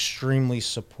have extremely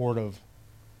supportive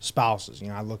spouses.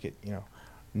 I look at,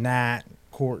 Nat,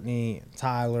 Courtney,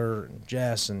 Tyler, and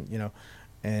Jess, and,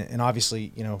 and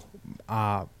obviously,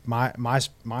 my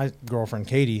girlfriend,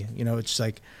 Katie, it's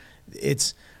like,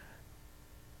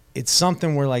 it's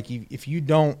something where, like, if you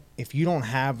don't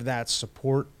have that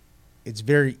support, it's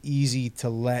very easy to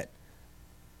let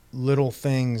little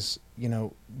things,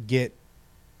 get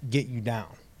you down.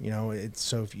 It's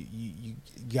so if you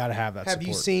got to have that support. Have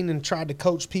you seen and tried to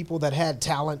coach people that had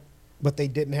talent, but they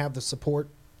didn't have the support,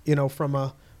 from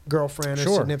a girlfriend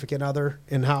or significant other,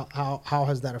 and how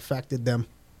has that affected them?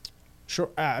 Sure.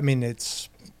 I mean, it's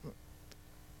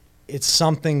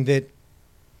something that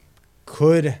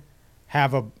could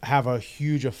have a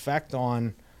huge effect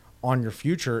on your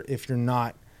future if you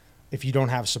don't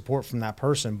have support from that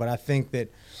person. But I think that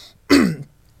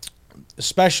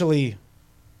especially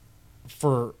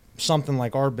for something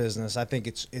like our business, I think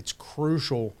it's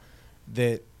crucial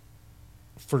that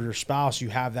for your spouse you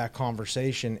have that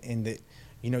conversation and that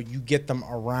you get them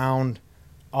around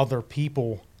other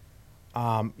people,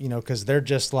 because they're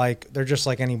just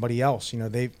like anybody else.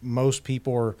 Most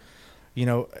people are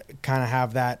kind of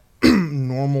have that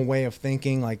normal way of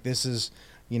thinking, like this is,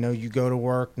 you go to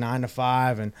work 9 to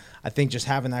 5, and I think just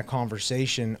having that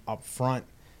conversation up front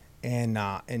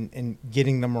and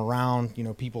getting them around,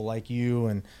 people like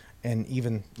you and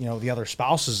even, the other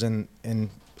spouses and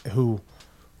who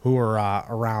are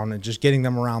around, and just getting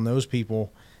them around those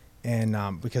people,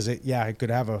 and because it could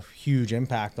have a huge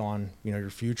impact on, your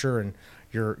future and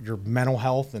your mental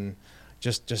health and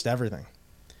just everything.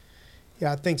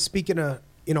 Yeah, I think speaking of,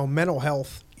 mental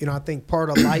health, I think part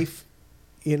of life,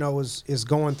 is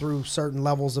going through certain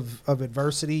levels of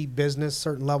adversity,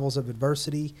 certain levels of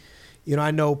adversity.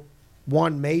 I know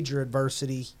one major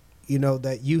adversity,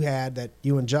 that you had, that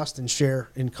you and Justin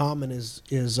share in common is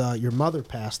your mother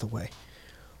passed away.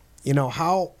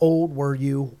 How old were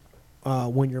you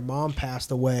when your mom passed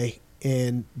away,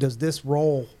 and does this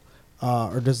role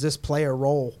or does this play a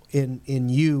role in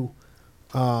you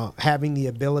having the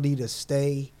ability to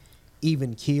stay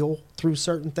even keel through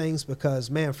certain things?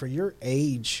 Because, man, for your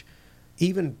age,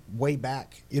 even way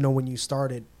back, when you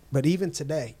started, but even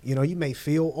today, you may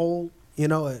feel old,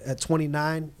 at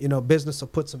 29, business will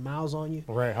put some miles on you.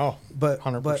 Right. Oh, but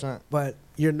 100%. But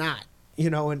you're not,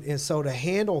 and so to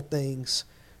handle things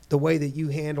the way that you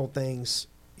handle things,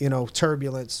 you know,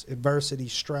 turbulence, adversity,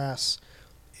 stress,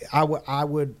 I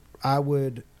would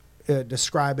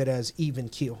describe it as even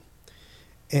keel.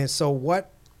 And so what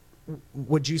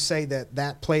would you say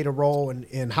that played a role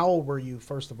in how old were you,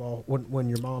 first of all, when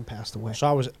your mom passed away? So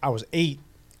I was 8,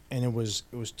 and it was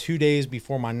 2 days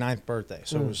before my 9th birthday.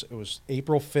 So it was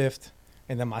April 5th,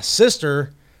 and then my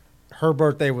sister, her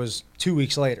birthday was 2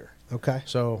 weeks later. Okay.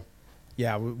 So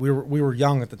yeah, we were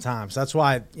young at the time. So that's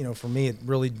why, you know, for me it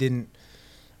really didn't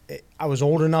I was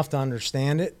old enough to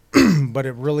understand it, but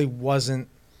it really wasn't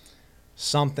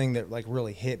something that like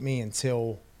really hit me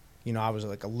until, you know, I was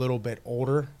like a little bit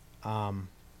older.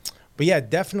 But yeah,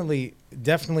 definitely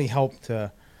helped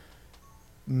to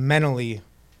mentally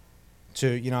to,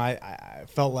 you know, I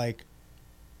felt like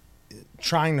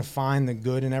trying to find the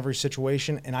good in every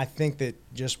situation. And I think that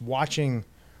just watching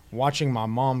my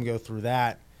mom go through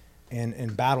that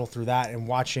and battle through that, and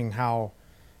watching how,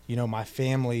 you know, my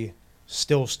family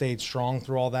still stayed strong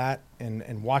through all that,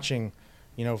 and watching,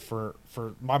 you know, for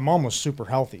my mom was super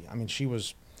healthy. I mean, she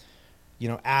was, you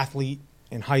know, athlete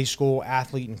in high school,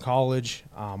 athlete in college,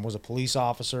 was a police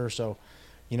officer. So,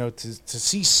 you know, to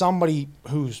see somebody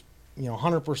who's, you know,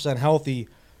 100% healthy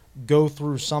go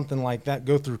through something like that,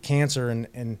 go through cancer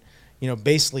and you know,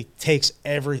 basically takes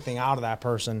everything out of that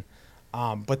person,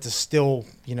 but to still,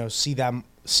 you know, see them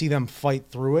fight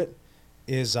through it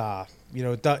is, you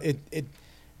know,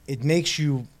 it makes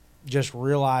you just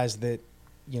realize that,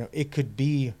 you know,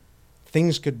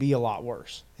 things could be a lot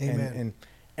worse. Amen.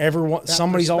 And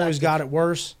somebody's always got it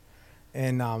worse.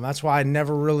 And that's why I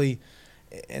never really,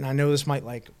 and I know this might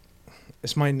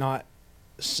not,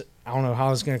 I don't know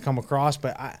how it's going to come across,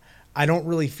 but I don't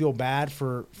really feel bad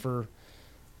for,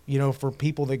 you know, for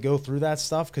people that go through that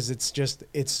stuff. 'Cause it's just,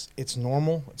 it's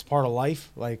normal. It's part of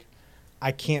life. Like,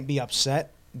 I can't be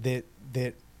upset that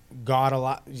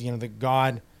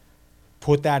God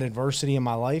put that adversity in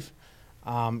my life.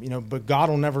 You know, but God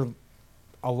will never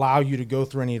allow you to go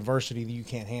through any adversity that you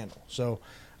can't handle. So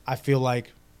I feel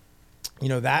like, you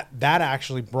know, that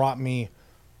actually brought me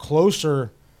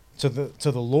closer to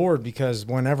the Lord, because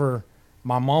whenever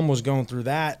my mom was going through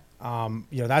that,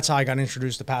 you know, that's how I got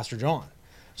introduced to Pastor John.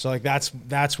 So like,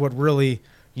 that's what really,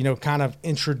 you know, kind of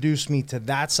introduced me to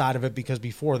that side of it, because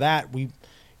before that, we,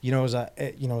 you know, as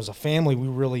a family, we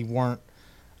really weren't,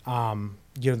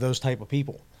 you know, those type of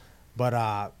people.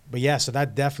 But yeah, so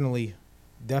that definitely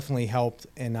helped.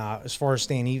 And as far as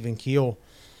staying even keel,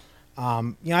 you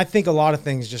know, I think a lot of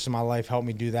things just in my life helped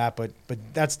me do that, but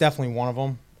that's definitely one of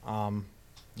them.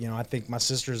 You know, I think my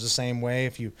sister is the same way.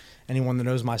 Anyone that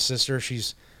knows my sister,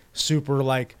 she's super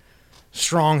like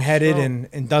strong-headed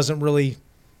and doesn't really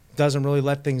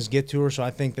let things get to her. So I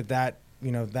think that,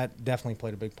 you know, that definitely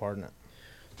played a big part in it.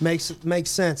 Makes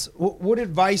sense. What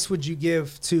advice would you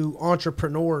give to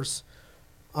entrepreneurs,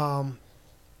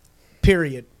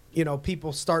 period? You know,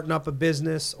 people starting up a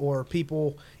business, or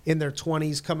people in their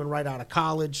 20s coming right out of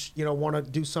college, you know, want to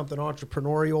do something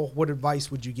entrepreneurial. What advice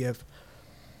would you give?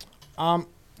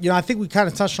 You know, I think we kind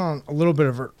of touched on a little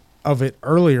bit of it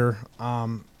earlier,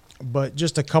 but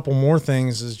just a couple more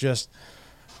things is just,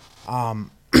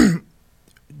 don't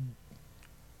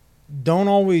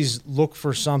always look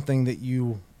for something that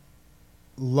you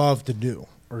love to do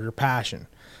or your passion.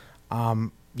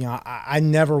 You know, I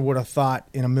never would have thought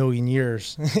in a million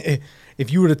years,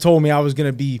 if you would have told me I was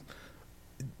going to be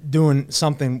doing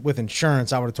something with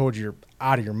insurance, I would have told you you're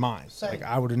out of your mind. Same. Like,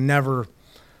 I would have never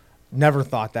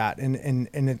thought that. And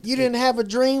You didn't have a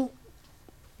dream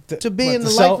to be in the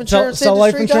sell, life insurance sell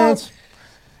life industry, insurance? dog?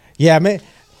 Yeah, man.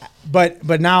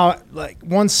 But now, like,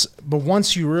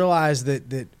 once you realize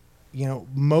that, you know,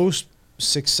 most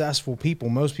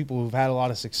people who've had a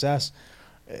lot of success,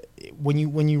 when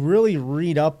you really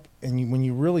read up and when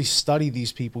you really study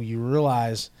these people, you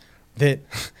realize that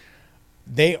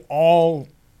they all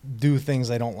do things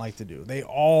they don't like to do. They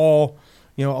all,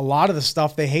 you know, a lot of the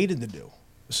stuff they hated to do.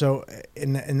 So,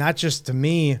 and that just, to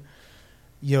me,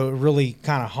 you know, it really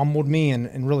kind of humbled me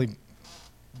and really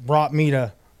brought me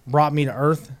to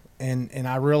earth. And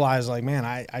I realized, like, man,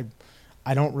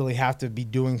 I don't really have to be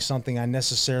doing something I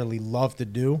necessarily love to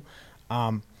do.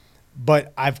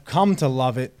 But I've come to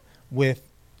love it with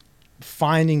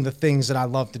finding the things that I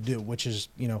love to do, which is,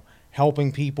 you know,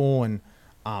 helping people and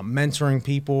mentoring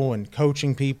people and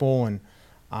coaching people and,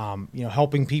 you know,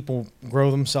 helping people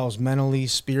grow themselves mentally,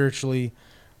 spiritually,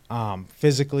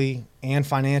 physically, and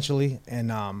financially. And,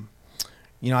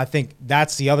 you know, I think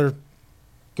that's the other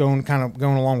going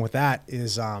along with that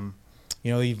is,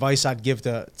 you know, the advice I'd give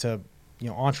to, you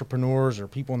know, entrepreneurs or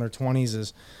people in their 20s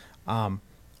is,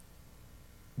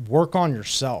 work on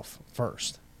yourself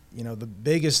first.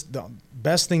 the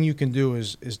best thing you can do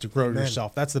is to grow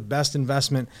yourself. That's the best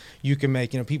investment you can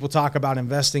make. People talk about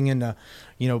investing into,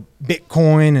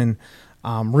 Bitcoin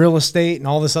and real estate and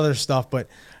all this other stuff, but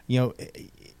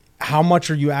how much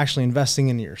are you actually investing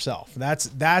into yourself? That's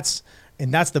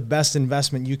the best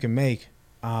investment you can make,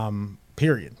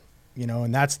 period.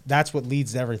 And that's what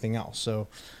leads to everything else. So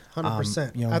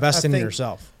 100%. Invest into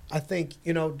yourself. I think,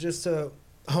 just to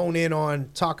hone in on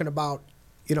talking about,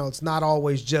 it's not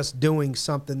always just doing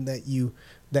something that you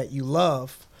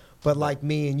love, but like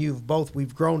me and you both,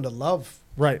 we've grown to love.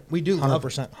 Right. We do 100%, love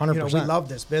it. 100%. We love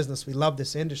this business. We love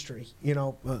this industry.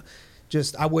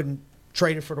 I wouldn't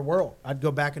trade it for the world. I'd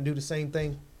go back and do the same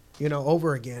thing,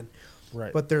 over again.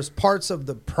 Right. But there's parts of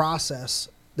the process,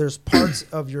 there's parts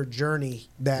of your journey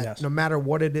that no matter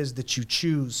what it is that you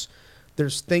choose,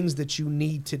 there's things that you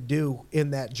need to do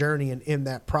in that journey and in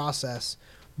that process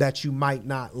that you might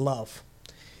not love.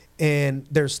 And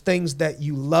there's things that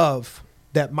you love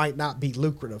that might not be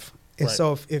lucrative. And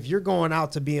so if you're going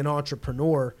out to be an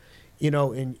entrepreneur,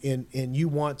 and you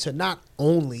want to not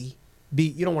only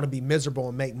you don't want to be miserable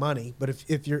and make money, but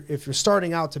if you're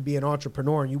starting out to be an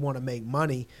entrepreneur and you want to make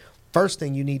money, first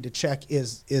thing you need to check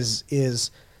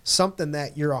is something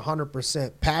that you're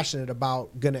 100% passionate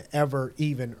about going to ever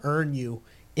even earn you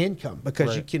income,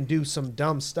 because you can do some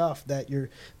dumb stuff that you're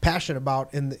passionate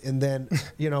about and then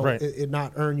it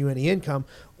not earn you any income,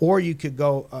 or you could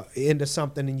go into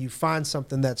something and you find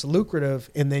something that's lucrative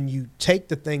and then you take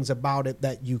the things about it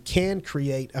that you can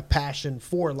create a passion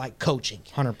for, like coaching,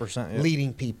 100%,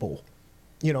 leading people,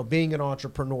 being an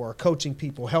entrepreneur, coaching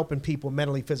people, helping people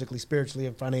mentally, physically, spiritually,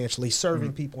 and financially,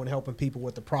 serving people and helping people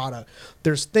with the product.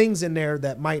 There's things in there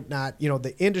that might not,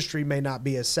 the industry may not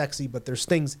be as sexy, but there's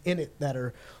things in it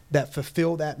that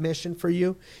fulfill that mission for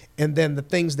you. And then the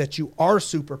things that you are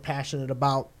super passionate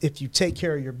about, if you take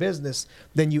care of your business,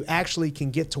 then you actually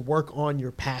can get to work on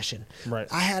your passion. Right.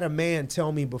 I had a man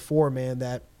tell me before, man,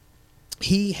 that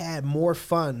he had more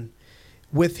fun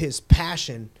with his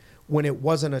passion when it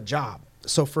wasn't a job.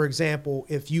 So, for example,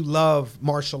 if you love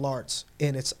martial arts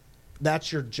and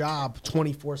that's your job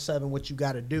 24/7, what you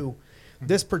got to do,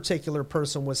 this particular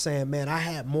person was saying, man, I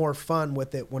had more fun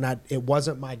with it when it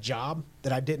wasn't my job,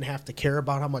 that I didn't have to care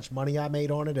about how much money I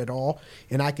made on it at all.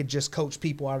 And I could just coach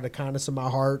people out of the kindness of my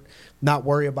heart, not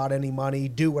worry about any money,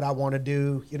 do what I want to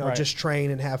do, just train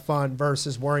and have fun,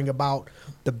 versus worrying about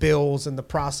the bills and the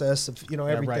process of,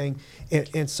 everything.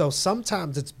 And so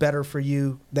sometimes it's better for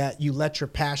you that you let your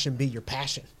passion be your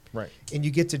passion. Right. And you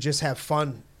get to just have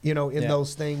fun, in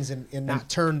those things and not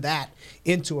turn that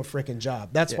into a freaking job.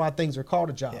 That's why things are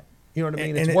called a job. Yeah. You know what I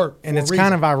mean? It's work. And it's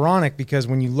kind of ironic, because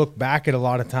when you look back at a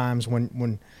lot of times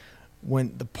when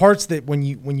the parts that when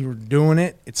you were doing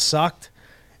it, it sucked.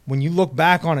 When you look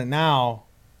back on it now,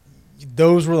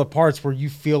 those were the parts where you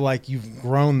feel like you've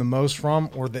grown the most from,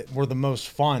 or that were the most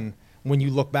fun when you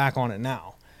look back on it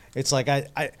now. It's like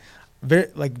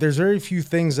there's very few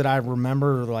things that I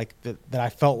remember that I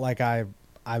felt like I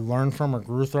learned from or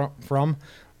grew from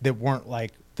that weren't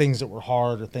like things that were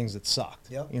hard or things that sucked.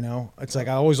 Yep. It's like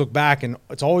I always look back and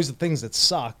it's always the things that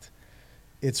sucked.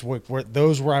 It's where I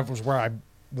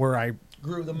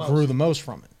grew the most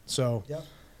from it. So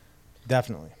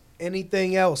definitely.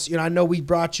 Anything else? I know we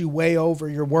brought you way over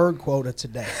your word quota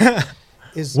today. Over.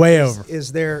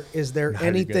 Is there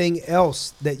anything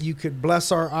else that you could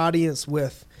bless our audience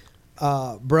with,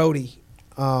 Brody?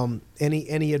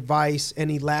 Any advice,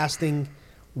 any lasting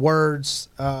words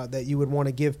that you would want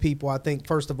to give people? I think,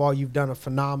 first of all, you've done a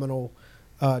phenomenal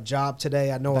job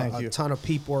today. I know a ton of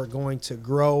people are going to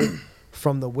grow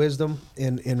from the wisdom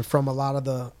and from a lot of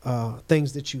the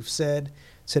things that you've said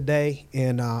today.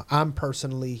 And I'm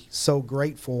personally so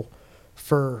grateful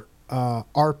for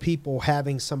our people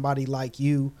having somebody like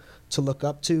you to look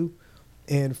up to,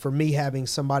 and for me having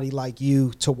somebody like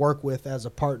you to work with as a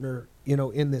partner,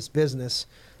 in this business,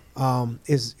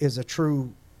 is a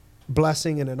true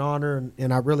blessing and an honor.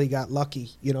 And I really got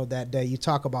lucky, that day. You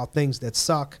talk about things that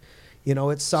suck.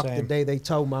 It sucked the day they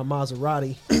towed my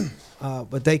Maserati,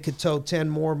 but they could tow 10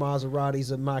 more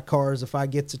Maseratis in my cars if I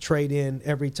get to trade in.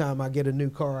 Every time I get a new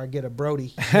car, I get a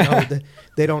Brody.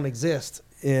 They don't exist.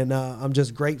 And I'm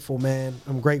just grateful, man.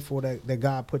 I'm grateful that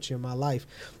God put you in my life.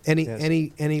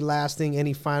 Any lasting,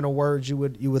 any final words you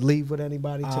would leave with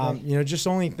anybody today? Just the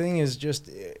only thing is just,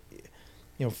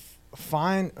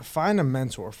 find a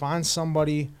mentor, find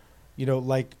somebody,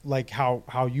 like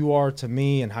how you are to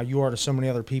me and how you are to so many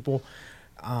other people.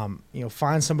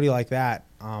 Find somebody like that,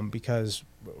 because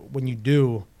when you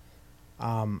do,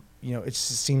 it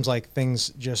seems like things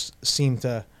just seem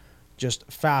to just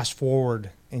fast forward,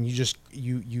 and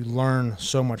you learn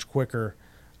so much quicker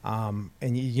and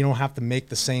you don't have to make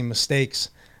the same mistakes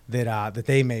that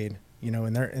they made,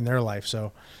 in their life.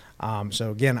 So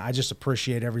again, I just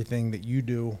appreciate everything that you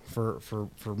do for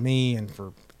me and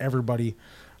for everybody.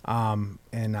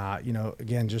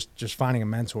 Again, just finding a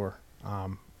mentor,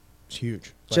 it's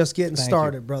huge. But just getting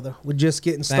started, brother. We're just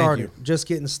getting started. Just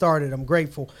getting started. I'm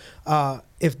grateful.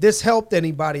 If this helped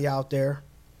anybody out there,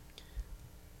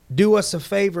 do us a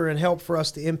favor and help for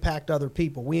us to impact other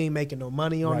people. We ain't making no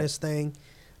money on this thing.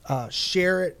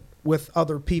 Share it with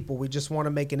other people. We just want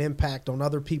to make an impact on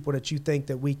other people that you think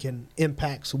that we can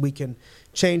impact, so we can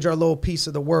change our little piece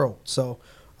of the world. So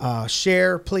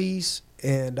share, please.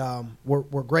 And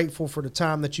we're grateful for the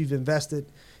time that you've invested.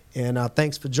 And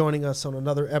thanks for joining us on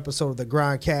another episode of the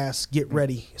GRINDcast. Get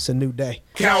ready. It's a new day.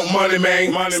 Count money,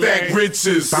 man. Stack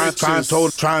riches.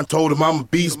 Try and told him I'm a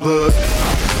beast,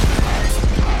 blood.